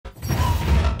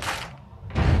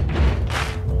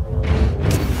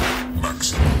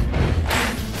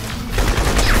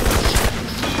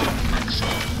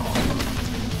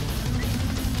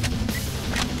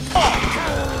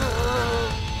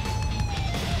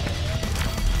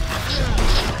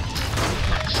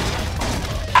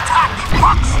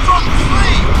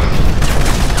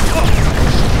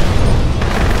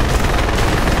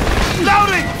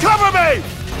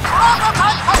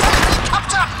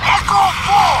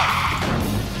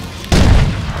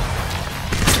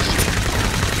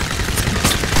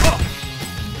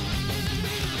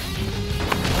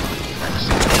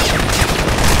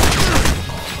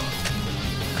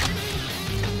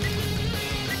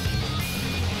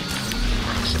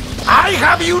I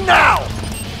have you now!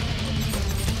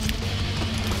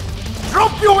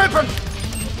 Drop your weapon!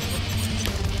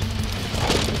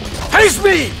 Face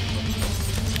me!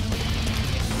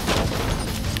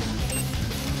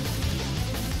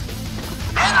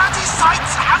 Energy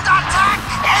sites under attack!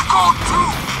 Echo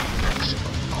 2!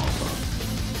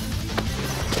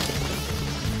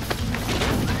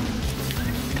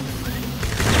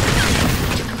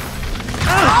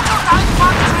 Prototype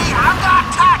factory under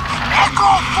attack!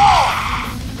 Echo 4!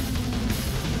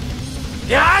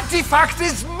 The artifact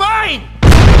is mine!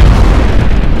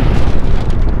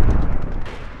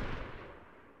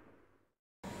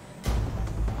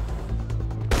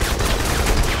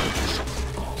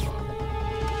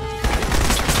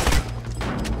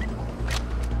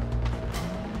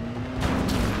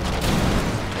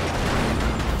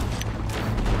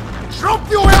 Drop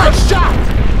your weapon! Shot!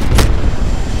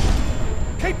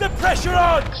 Keep the pressure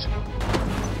on!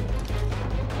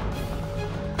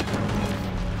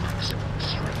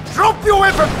 Drop your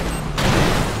weapon!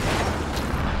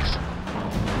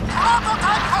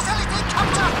 Prototype facility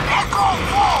captured! Echo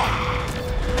 4!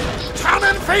 Turn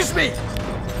and face me!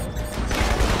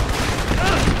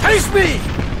 Face me!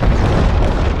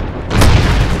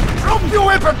 Drop your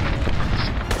weapon!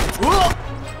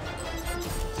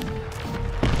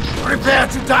 Prepare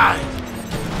to die!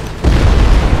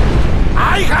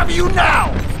 I have you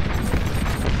now!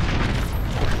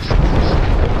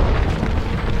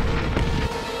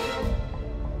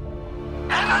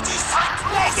 Energy site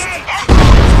lost! Echo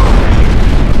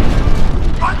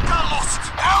 2! Bunker lost!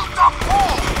 Delta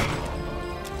 4!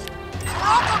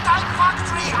 Prototype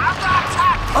factory under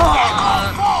attack! Echo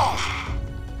 4!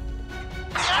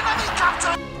 The enemy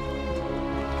captured!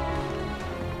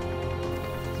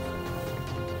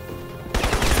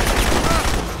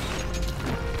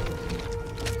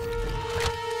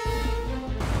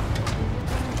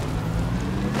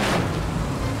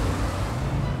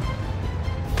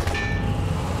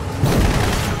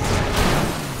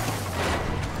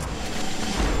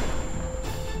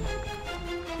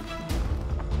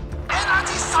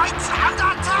 Energy sites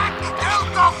under attack!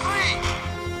 Delta 3!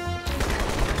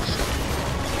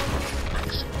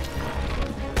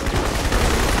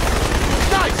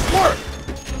 Nice work!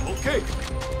 Okay.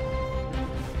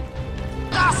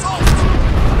 Assault!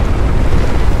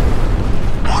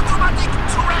 Automatic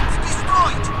turret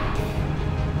destroyed!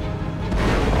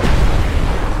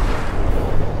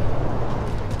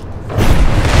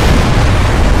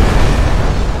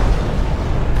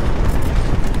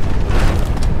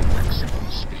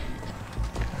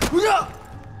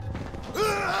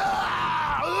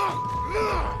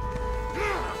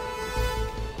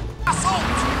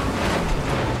 Assault!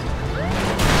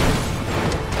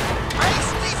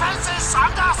 Base defenses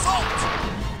under assault!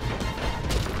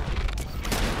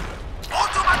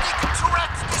 Automatic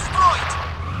turret destroyed!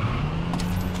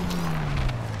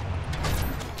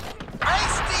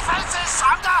 Base defenses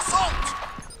under assault!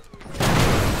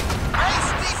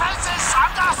 Base defenses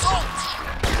under assault!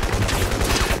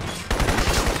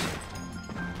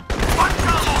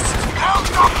 Bunker lost!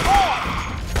 Delta 4!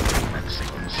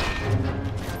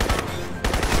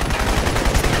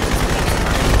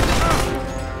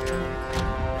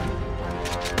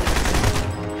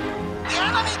 The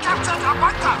enemy captured a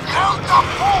bunker! Delta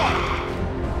 4!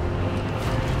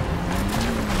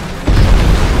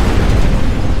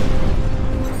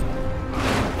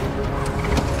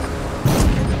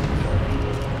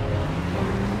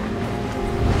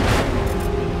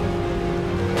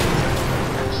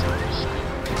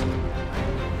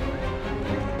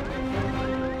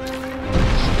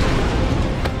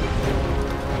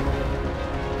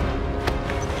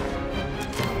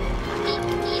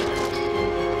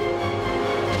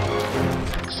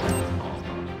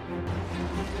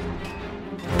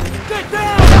 Get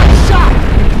down! That shot!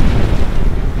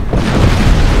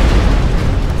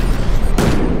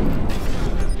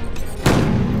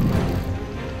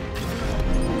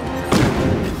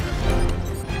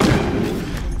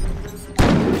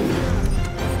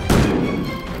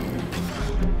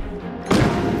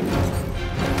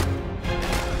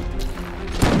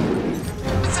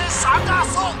 This is under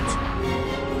assault!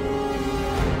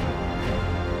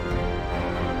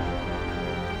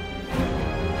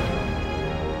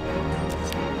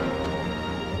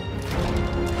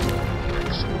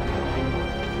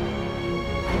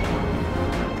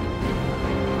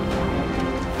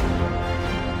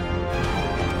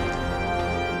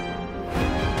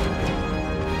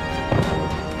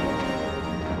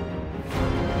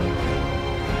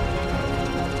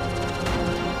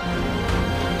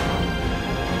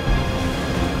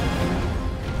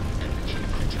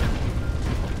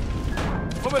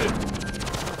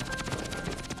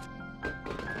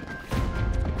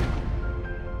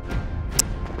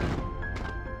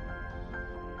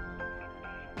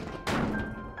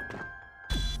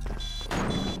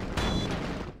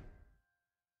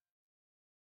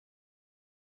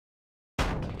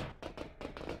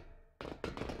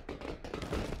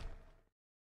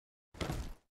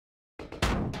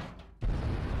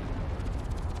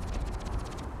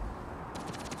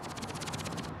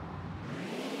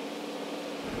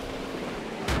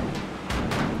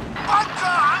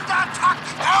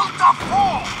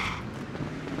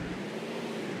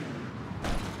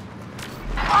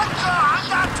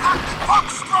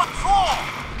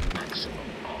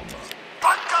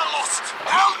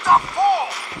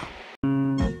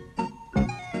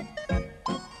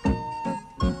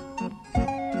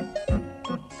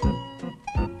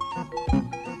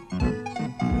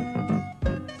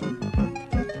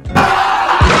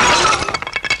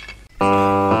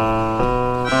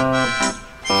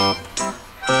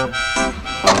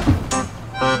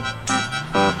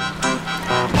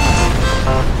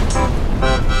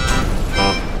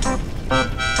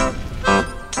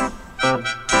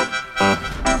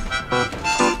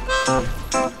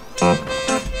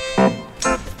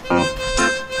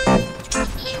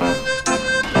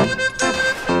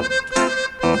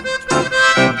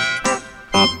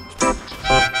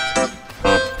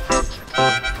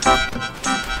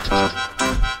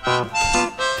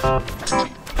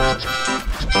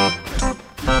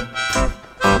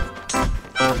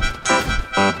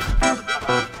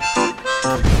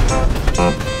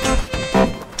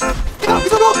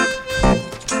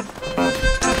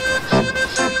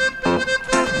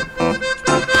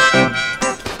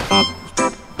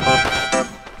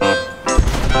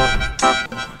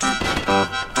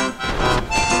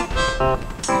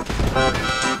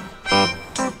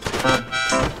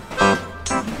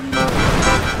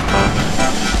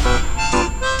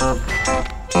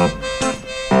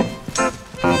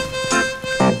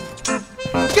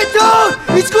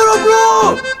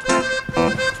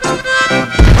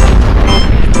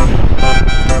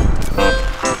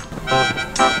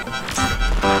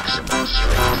 Maximum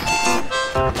strength.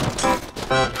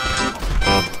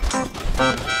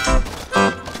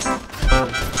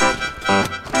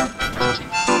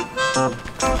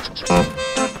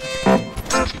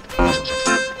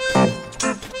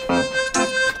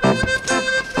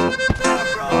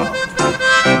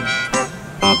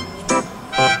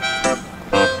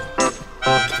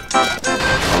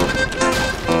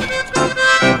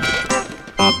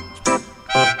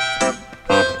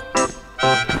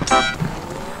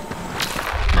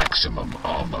 Maximum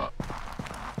armor.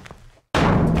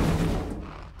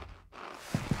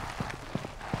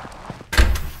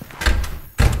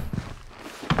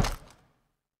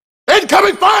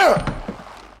 Incoming fire!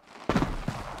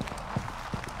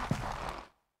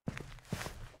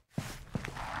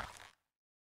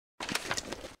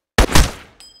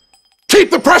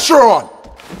 Keep the pressure on!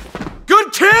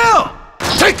 Good kill!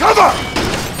 Take cover!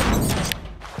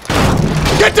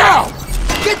 Get down!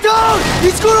 Get down!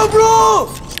 He's gonna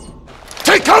blow!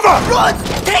 Take cover! Run!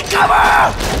 Take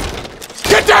cover!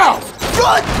 Get down!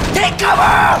 Run! Take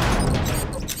cover!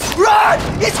 Run!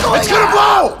 It's going It's gonna out!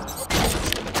 blow!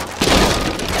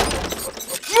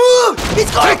 Move!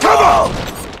 It's going Take cover!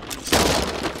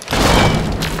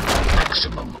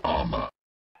 Maximum armor.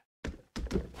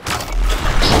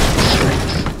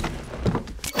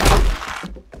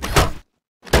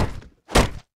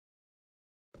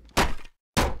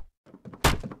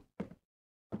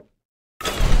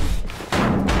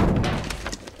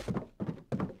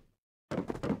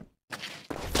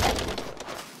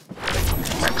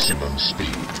 Maximum speed.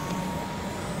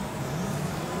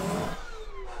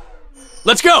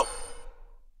 Let's go!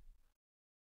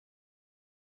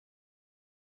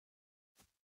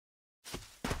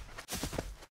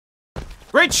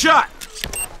 Great shot!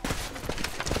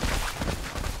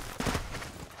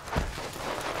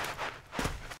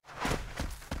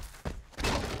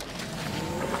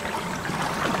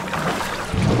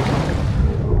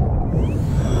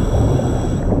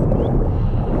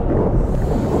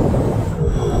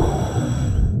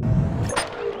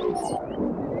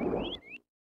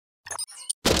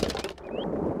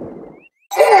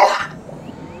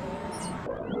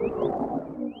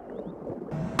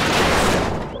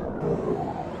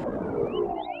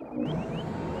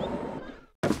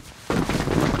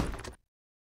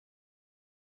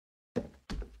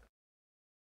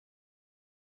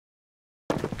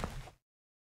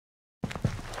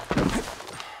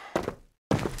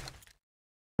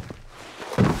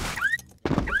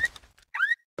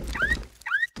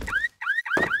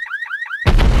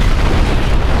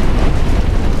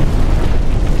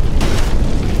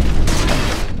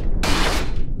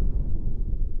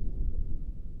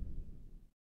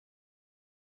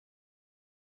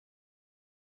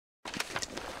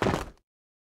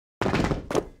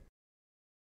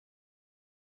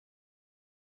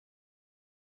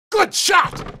 Good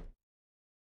shot!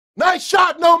 Nice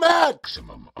shot, Nomad!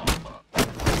 Maximum armor.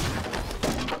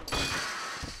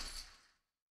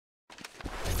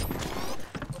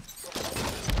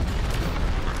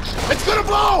 It's gonna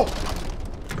blow!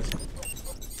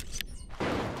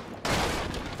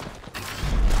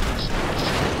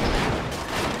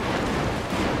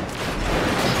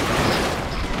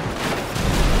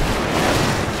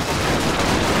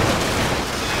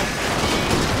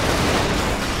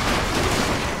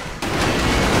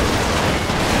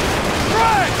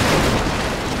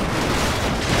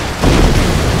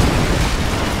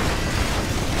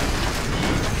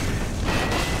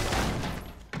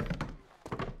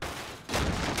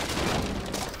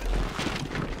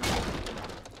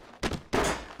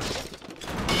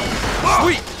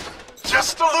 Sweet!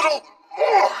 Just a little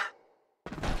more!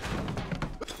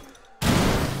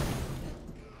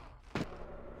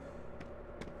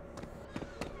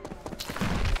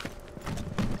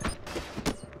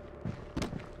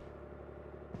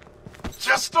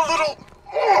 Just a little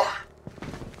more!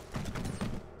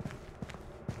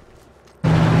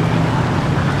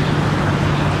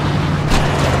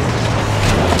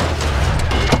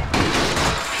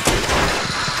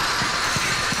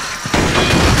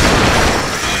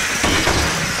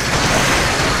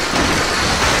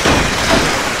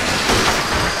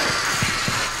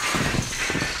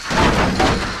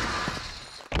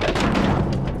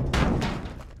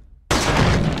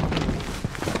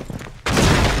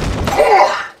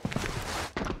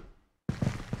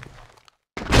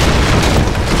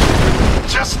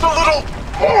 Just a little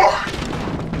more!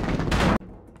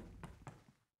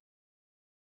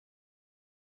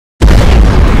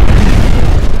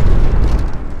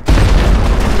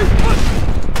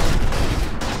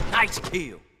 Nice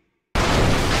kill!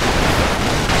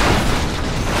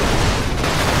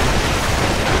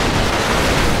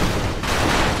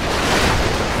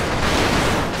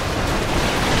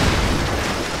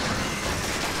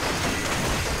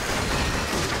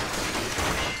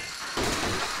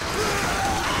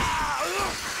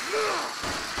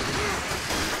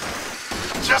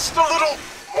 Just a little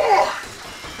more.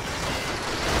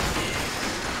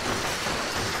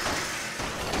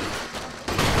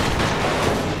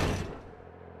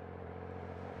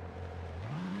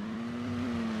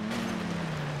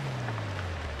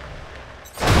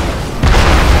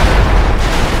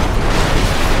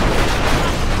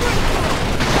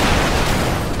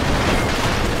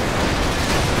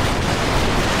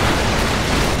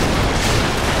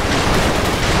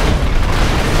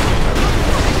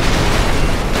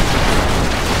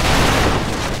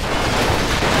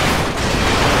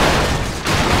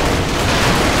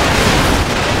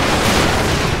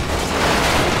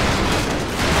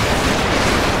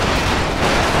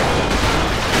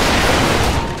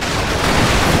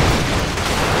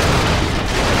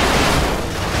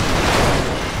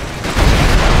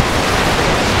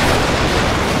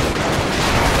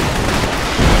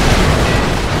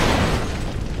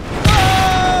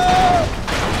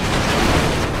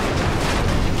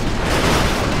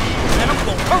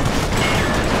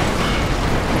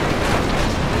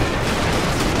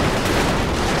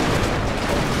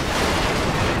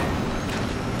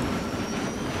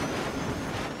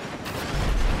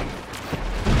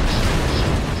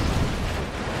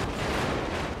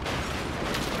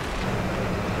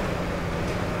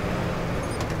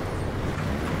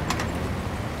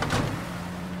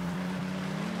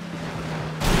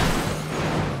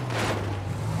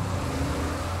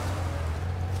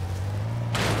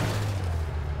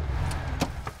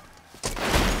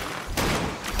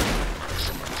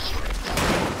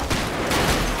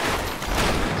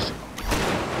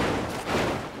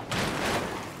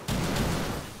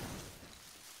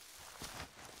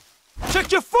 Check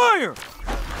your fire!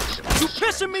 You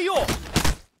pissing me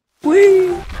off! Whee!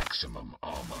 Maximum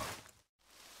armor.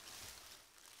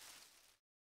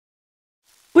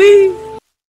 Whee!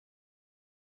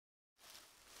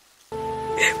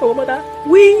 One more time.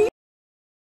 Whee!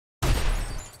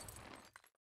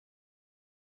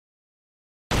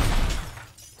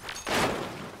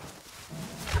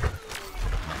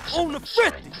 On the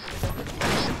 50!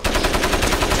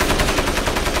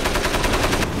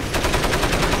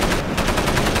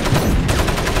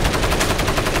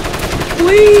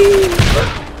 Whee!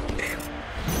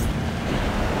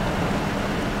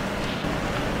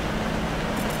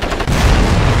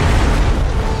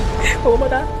 One more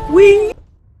time. Whee!